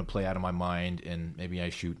just happen to play out of my mind and maybe I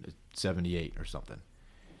shoot a 78 or something,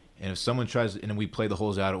 and if someone tries and we play the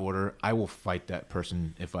holes out of order, I will fight that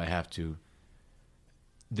person if I have to.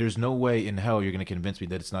 There's no way in hell you're going to convince me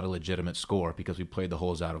that it's not a legitimate score because we played the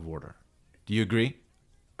holes out of order. Do you agree?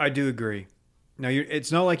 I do agree. Now,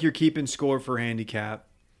 it's not like you're keeping score for handicap.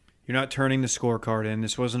 You're not turning the scorecard in.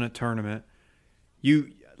 This wasn't a tournament.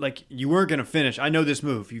 You weren't going to finish. I know this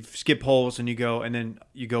move. You skip holes and you go, and then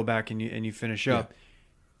you go back and you finish up.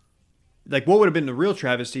 Yeah. Like, what would have been the real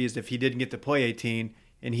travesty is if he didn't get to play 18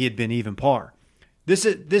 and he had been even par. This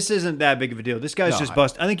isn't that big of a deal. This guy's just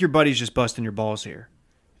busting. I think your buddy's just busting your balls here.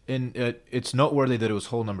 And it's noteworthy that it was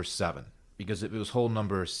hole number 7, because if it was hole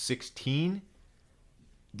number 16,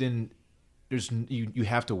 then you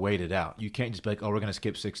have to wait it out. You can't just be like, oh, we're going to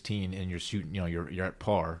skip 16 and you're shooting, you're at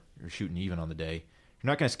par, you're shooting even on the day. You're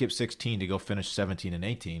not going to skip 16 to go finish 17 and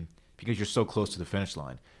 18 because you're so close to the finish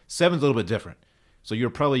line. 7's a little bit different. So you're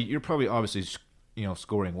probably obviously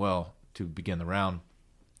scoring well to begin the round,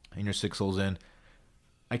 and you're 6 holes in.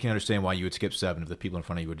 I can understand why you would skip 7 if the people in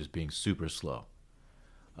front of you were just being super slow.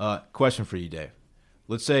 Question for you, Dave.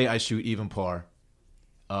 Let's say I shoot even par,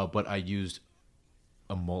 but I used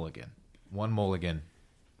a mulligan. One mulligan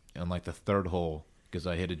on like the 3rd hole because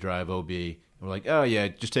I hit a drive OB. And we're like, oh, yeah,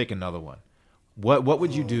 just take another one. What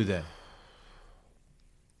would you do then?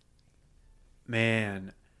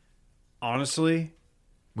 Man, honestly,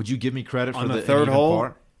 would you give me credit for on the 3rd hole?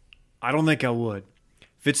 Par? I don't think I would.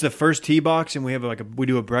 If it's the first tee box and we have we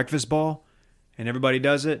do a breakfast ball and everybody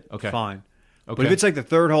does it, okay, fine. Okay. But if it's like the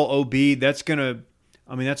 3rd hole OB,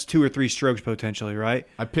 that's 2 or 3 strokes potentially, right?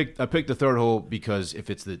 I picked the 3rd hole because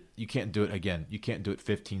if it's you can't do it again. You can't do it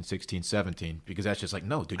 15, 16, 17 because that's just like,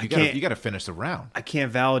 no, dude, you got to finish the round. I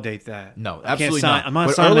can't validate that. No, absolutely not. I'm not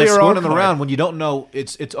but signing earlier that on in the scorecard. round when you don't know,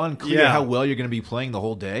 it's unclear Yeah. how well you're going to be playing the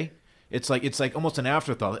whole day. It's like almost an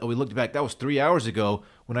afterthought. Oh, we looked back. That was 3 hours ago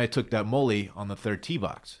when I took that molly on the 3rd tee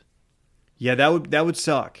box. Yeah, that would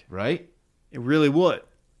suck. Right? It really would.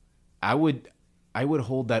 I would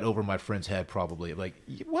hold that over my friend's head probably. Like,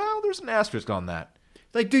 well, there's an asterisk on that.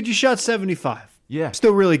 Like, dude, you shot 75. Yeah.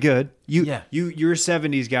 Still really good. You're a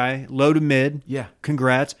 70s guy, low to mid. Yeah.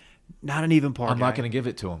 Congrats. Not an even par I'm guy. not going to give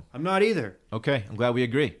it to him. I'm not either. Okay, I'm glad we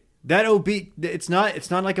agree. That OB, it's not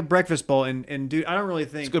like a breakfast ball. And dude, I don't really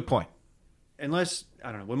think. It's a good point. Unless,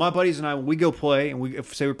 I don't know, when my buddies and I, when we go play and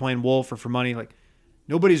if say we're playing Wolf or for money, like,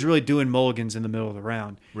 nobody's really doing mulligans in the middle of the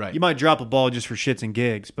round. Right. You might drop a ball just for shits and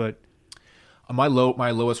gigs, but My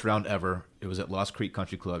lowest round ever, it was at Lost Creek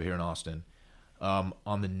Country Club here in Austin.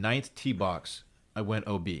 On the 9th tee box, I went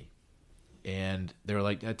OB, and they were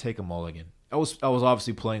like, "Take a mulligan." I was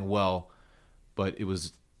obviously playing well, but it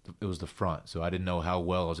was the front, so I didn't know how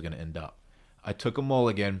well I was going to end up. I took a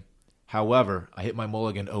mulligan. However, I hit my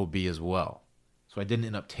mulligan OB as well, so I didn't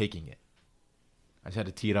end up taking it. I just had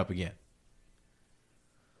to tee it up again.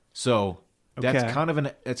 So that's Okay.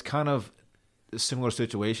 kind of a similar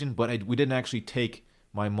situation, but we didn't actually take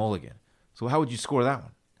my mulligan. So how would you score that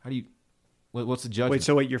one? How do you? What's the judgment?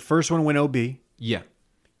 Wait, your first one went OB. Yeah,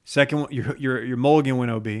 Second one, your mulligan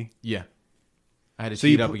went OB. yeah. I had to So tee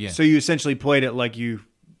you it up again. So you essentially played it like your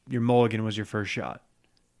mulligan was your first shot.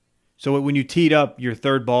 So when you teed up your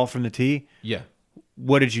third ball from the tee, yeah,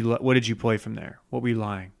 what did you play from there? What were you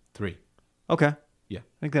lying? 3. Okay. Yeah.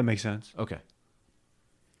 I think that makes sense. Okay.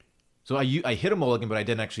 So I hit a mulligan, but I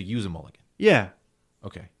didn't actually use a mulligan. Yeah.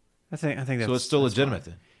 Okay. I think that's So it's still that's legitimate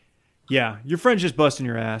fine. then. Yeah, your friend's just busting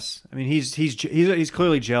your ass. I mean, he's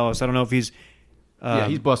clearly jealous. I don't know if he's Yeah,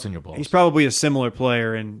 he's busting your balls. he's probably a similar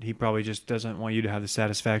player, and he probably just doesn't want you to have the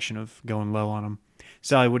satisfaction of going low on him.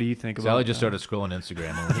 Sally, what do you think about? Sally just started scrolling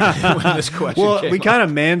Instagram when this question Well, came we up. kind of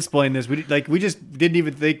mansplained this. We just didn't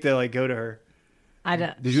even think to go to her. I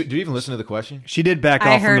don't. Did you even listen to the question? She did back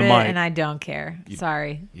I off heard from it the mic. and I don't care.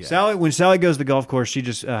 Sorry. Yeah. When Sally goes to the golf course, she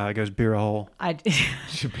just goes beer a hole. I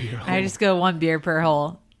Should be your I home. just go 1 beer per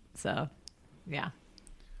hole. So, yeah.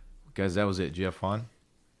 Guys, that was it. Did you have fun?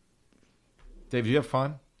 Dave, did you have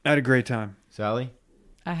fun? I had a great time. Sally?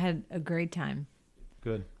 I had a great time.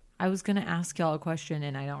 Good. I was going to ask y'all a question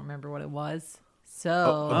and I don't remember what it was. So,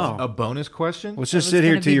 Oh. A bonus question? Let's it just was sit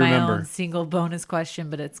here gonna till be you my remember. own single bonus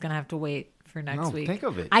question, but it's going to have to wait for next No, week. think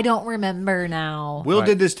of it. I don't remember now. Will Right.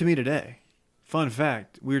 did this to me today. Fun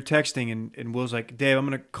fact. We were texting and Will's like, Dave, I'm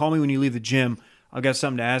going to call me when you leave the gym. I've got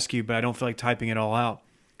something to ask you, but I don't feel like typing it all out.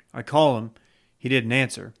 I call him. He didn't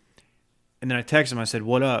answer. And then I text him. I said,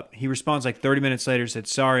 what up? He responds like 30 minutes later, said,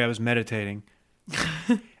 sorry, I was meditating.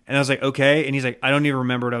 And I was like, okay. And he's like, I don't even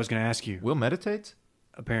remember what I was going to ask you, Will meditates?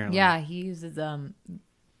 apparently. Yeah, he uses The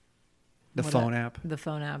what phone a- app. the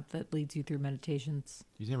phone app that leads you through meditations.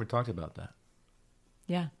 You never talked about that.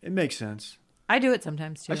 Yeah. It makes sense. I do it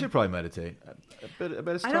sometimes too. I should probably meditate. I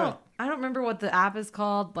bet it's I time. don't remember what the app is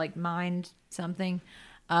called, like Mind something.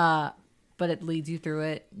 But it leads you through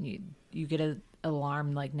it. You get an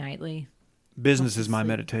alarm like nightly. Business is my Sleep.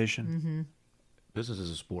 meditation. Mm-hmm. Business is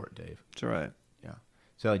a sport, Dave. It's all right. Yeah.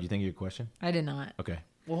 Sally, do you think of your question? I did not. Okay.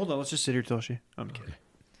 Well, hold on. Let's just sit here till she. I'm kidding.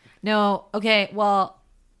 No. Okay. Well.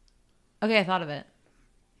 Okay, I thought of it.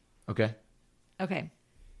 Okay. Okay.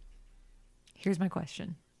 Here's my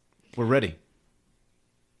question. We're ready.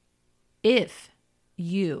 If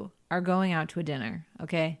you are going out to a dinner,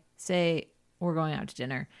 okay, say we're going out to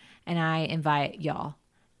dinner and I invite y'all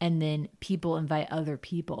and then people invite other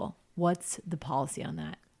people, what's the policy on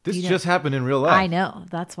that? This You know- just happened in real life. I know.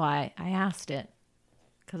 That's why I asked it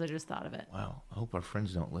because I just thought of it. Wow. I hope our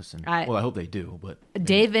friends don't listen. I- Well, I hope they do, but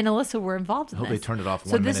Dave and Alyssa were involved in I hope this. they turned it off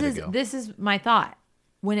So one this minute is ago. this is my thought.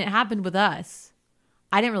 When it happened with us,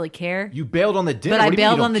 I didn't really care. You bailed on the dinner. But I What do you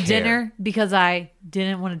mean you bailed on the don't care? dinner because I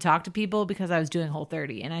didn't want to talk to people because I was doing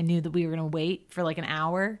Whole30 and I knew that we were going to wait for like an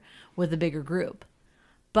hour with a bigger group.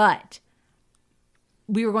 But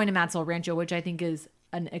we were going to Matt's El Rancho, which I think is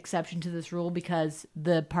an exception to this rule because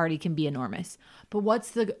the party can be enormous. But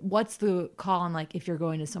what's the call on like if you're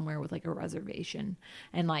going to somewhere with like a reservation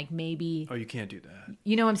and like maybe Oh, you can't do that.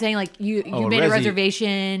 you know what I'm saying? Like you Oh, made a resi-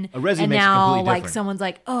 reservation a resi and makes it now completely like different. someone's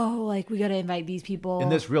like, oh, like we got to invite these people. In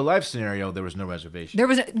this real life scenario, there was no reservation. There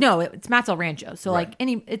was no, it's Matt's El Rancho. So Right.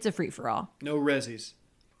 like it's a free for all. No resis.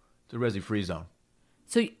 It's a resi free zone.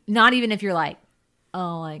 So not even if you're like,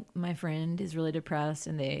 oh, like my friend is really depressed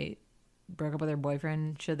and they broke up with their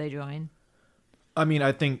boyfriend, should they join? I mean,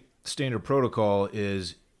 I think standard protocol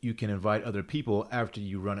is you can invite other people after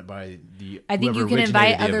you run it by the. I think whoever you can originated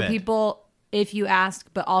invite the other event. people if you ask,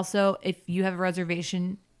 but also if you have a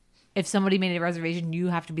reservation, if somebody made a reservation, you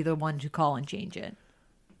have to be the one to call and change it.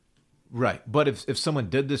 Right, but if someone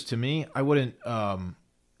did this to me, I wouldn't.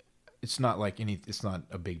 It's not like it's not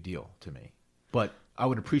a big deal to me, but I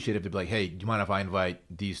would appreciate if they'd be like, "Hey, do you mind if I invite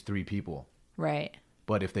these 3 people?" Right.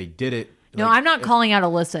 But if they did it, No, like, I'm not calling out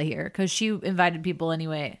Alyssa here because she invited people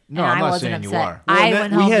anyway. No, and I'm I not wasn't saying you upset. are. Well, I that-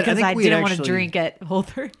 went we home had- I because think I we had didn't want to actually- drink at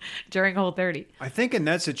during Whole30. I think in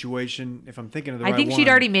that situation, if I'm thinking of the I right think she'd one,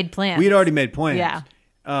 already made plans. We had already made plans. Yeah.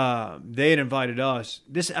 They had invited us.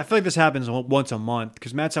 I feel like this happens once a month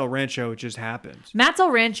because Matt's El Rancho, it just happens. Matt's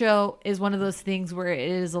El Rancho is one of those things where it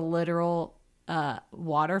is a literal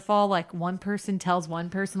waterfall. Like one person tells one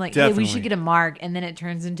person, like, hey, we Definitely. should get a mark. And then it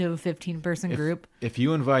turns into a 15-person group. If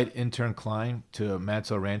you invite intern Klein to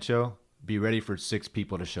Matt's El Rancho, be ready for 6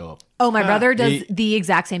 people to show up. Oh, my brother does He- the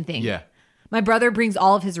exact same thing. Yeah. My brother brings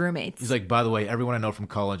all of his roommates. He's like, by the way, everyone I know from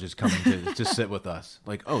college is coming to sit with us.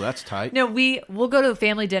 Like, oh, that's tight. No, we'll go to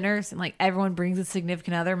family dinners and like everyone brings a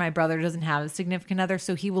significant other. My brother doesn't have a significant other,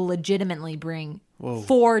 so he will legitimately bring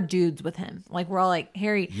 4 dudes with him. Like we're all like,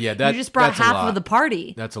 Harry, Yeah, you just brought that's a half lot. of the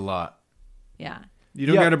party. That's a lot. Yeah. You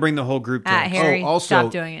don't Yeah. got to bring the whole group At text. Harry, also,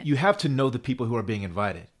 stop doing it. you have to know the people who are being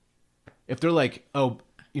invited. If they're like, oh,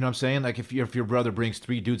 you know what I'm saying? Like if your brother brings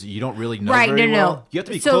 3 dudes that you don't really know Right, very no. well, you have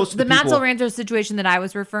to be so close to the the people. Matzel Rancho situation that I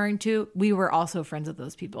was referring to, we were also friends with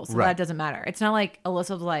those people, so Right. that doesn't matter. It's not like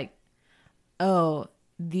Alyssa was like, "Oh,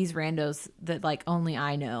 these randos that like only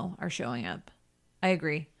I know are showing up." I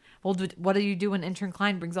agree. Well, what do you do when intern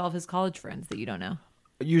Klein brings all of his college friends that you don't know?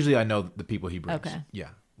 Usually I know the people he brings. Okay. Yeah,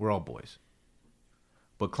 we're all boys.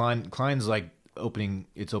 But Klein's like opening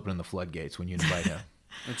the floodgates when you invite him.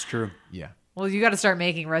 That's true. Yeah. Well, you got to start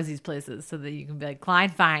making Rosie's places so that you can be like, Klein,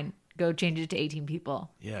 fine, go change it to 18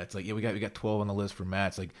 people. Yeah, it's like we got 12 on the list for Matt.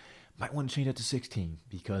 It's like might want to change it to 16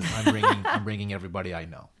 because I'm bringing everybody I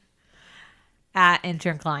know. At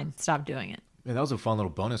intern Klein, stop doing it. Yeah, that was a fun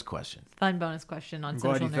little bonus question. Fun bonus question on I'm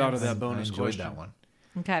social glad you thought of nerds. that bonus I enjoyed question. that one.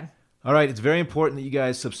 Okay. All right, it's very important that you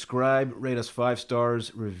guys subscribe, rate us 5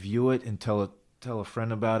 stars, review it, and tell a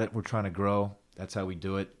friend about it. We're trying to grow. That's how we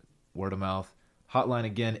do it. Word of mouth. Hotline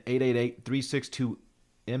again,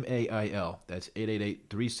 888-362-MAIL. That's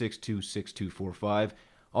 888-362-6245.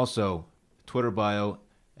 Also, Twitter bio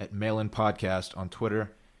at Mail-In Podcast on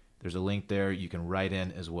Twitter. There's a link there. You can write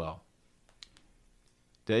in as well.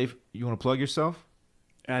 Dave, you want to plug yourself?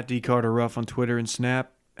 At D Carter Ruff on Twitter and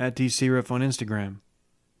Snap. At DC Ruff on Instagram.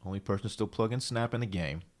 Only person still plugging Snap in the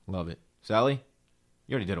game. Love it. Sally,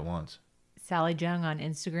 you already did it once. Sally Jung on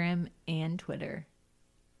Instagram and Twitter.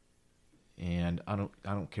 And I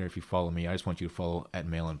don't care if you follow me. I just want you to follow at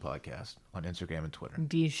Mail-In Podcast on Instagram and Twitter.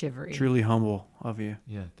 D Shivery. Truly humble of you.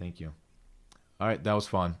 Yeah, thank you. All right, that was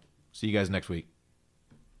fun. See you guys next week.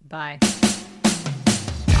 Bye.